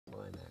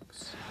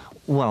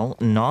Well,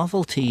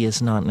 novelty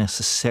is not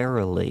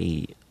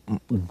necessarily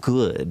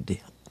good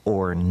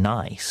or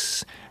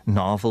nice.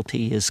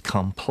 Novelty is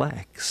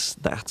complex.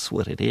 That's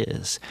what it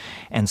is.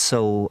 And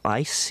so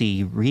I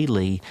see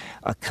really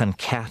a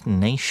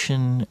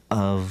concatenation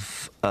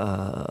of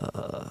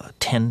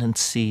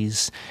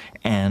tendencies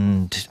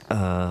and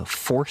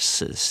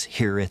forces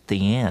here at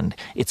the end.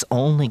 It's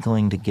only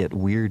going to get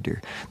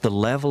weirder. The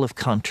level of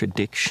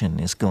contradiction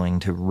is going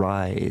to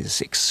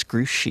rise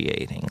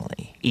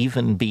excruciatingly,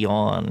 even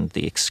beyond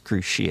the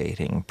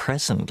excruciating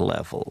present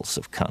levels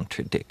of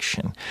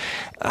contradiction.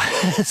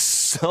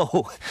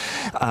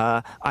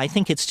 I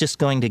think it's just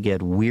going to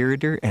get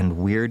weirder and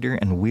weirder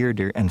and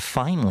weirder, and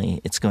finally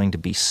it's going to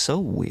be so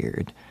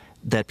weird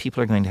that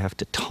people are going to have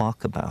to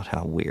talk about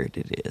how weird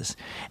it is.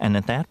 And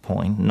at that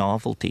point,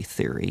 novelty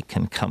theory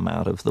can come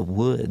out of the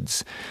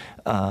woods,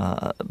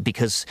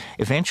 because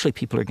eventually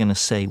people are going to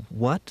say,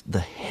 what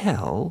the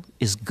hell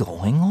is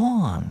going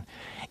on?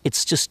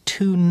 It's just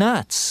too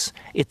nuts.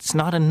 It's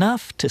not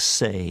enough to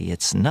say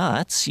it's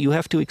nuts. You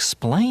have to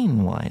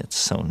explain why it's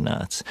so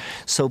nuts.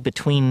 So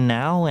between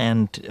now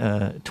and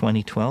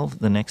 2012,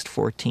 the next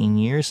 14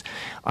 years,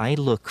 I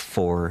look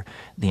for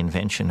the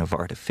invention of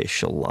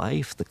artificial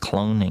life, the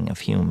cloning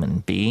of human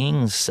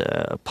beings,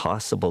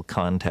 possible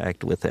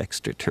contact with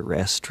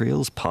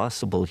extraterrestrials,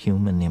 possible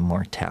human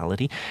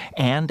immortality,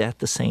 and at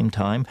the same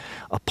time,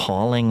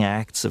 appalling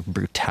acts of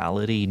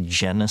brutality,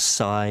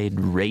 genocide,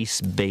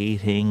 race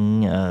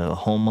baiting,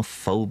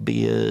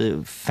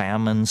 homophobia,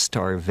 famine,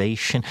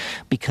 starvation,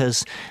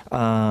 because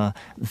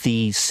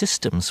the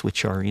systems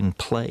which are in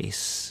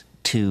place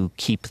to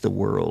keep the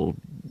world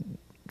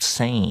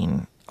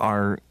sane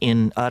are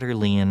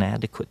utterly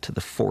inadequate to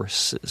the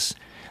forces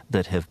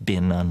that have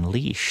been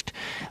unleashed.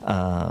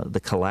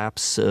 The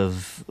collapse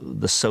of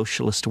the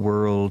socialist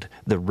world,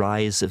 the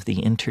rise of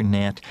the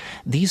internet,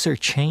 these are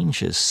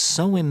changes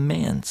so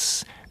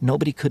immense,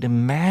 nobody could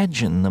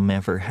imagine them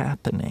ever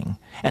happening.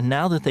 And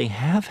now that they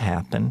have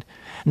happened,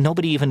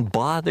 nobody even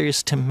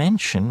bothers to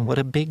mention what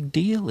a big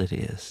deal it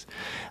is.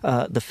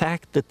 The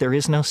fact that there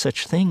is no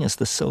such thing as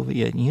the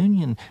Soviet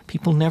Union,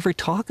 people never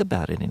talk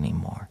about it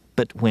anymore.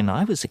 But when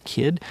I was a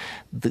kid,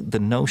 the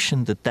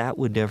notion that that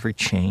would ever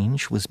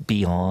change was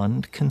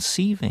beyond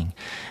conceiving.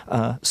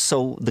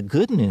 So the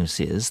good news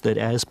is that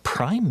as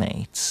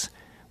primates,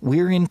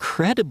 we're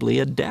incredibly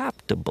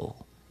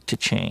adaptable to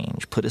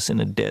change. Put us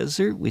in a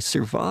desert, we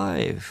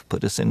survive.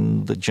 Put us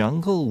in the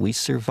jungle, we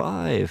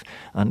survive.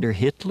 Under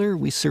Hitler,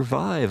 we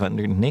survive.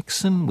 Under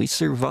Nixon, we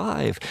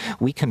survive.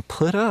 We can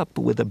put up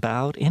with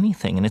about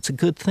anything, and it's a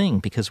good thing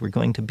because we're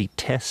going to be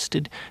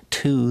tested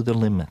to the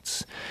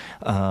limits.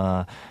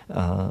 The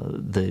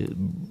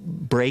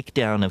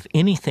breakdown of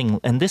anything,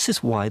 and this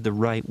is why the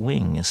right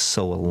wing is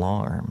so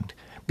alarmed,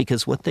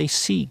 because what they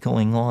see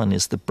going on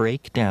is the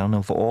breakdown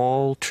of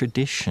all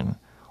tradition,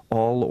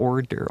 all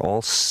order,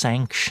 all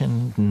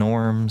sanctioned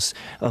norms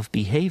of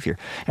behavior.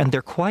 And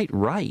they're quite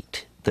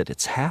right that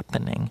it's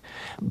happening,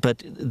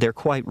 but they're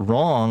quite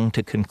wrong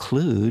to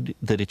conclude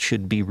that it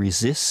should be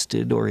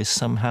resisted or is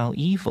somehow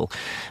evil.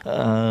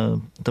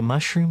 The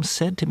mushroom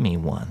said to me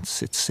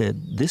once, it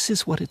said, this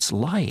is what it's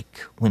like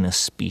when a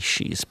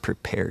species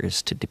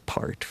prepares to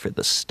depart for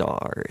the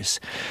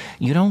stars.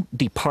 You don't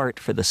depart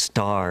for the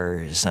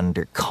stars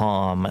under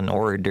calm and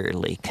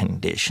orderly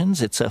conditions.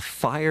 It's a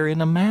fire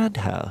in a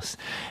madhouse.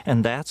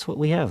 And that's what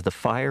we have, the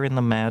fire in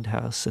the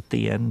madhouse at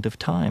the end of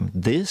time.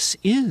 This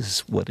is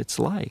what it's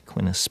like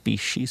when a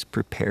species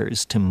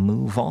prepares to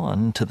move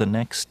on to the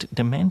next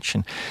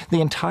dimension.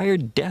 The entire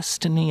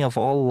destiny of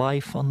all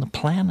life on the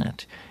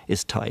planet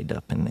is tied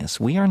up in this.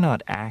 We are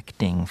not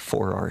acting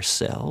for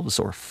ourselves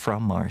or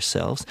from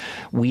ourselves.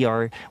 We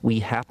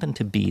happen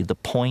to be the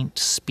point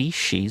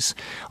species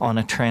on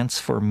a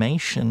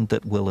transformation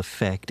that will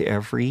affect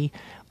every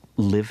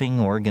living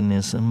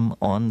organism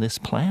on this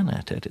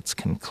planet at its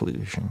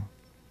conclusion.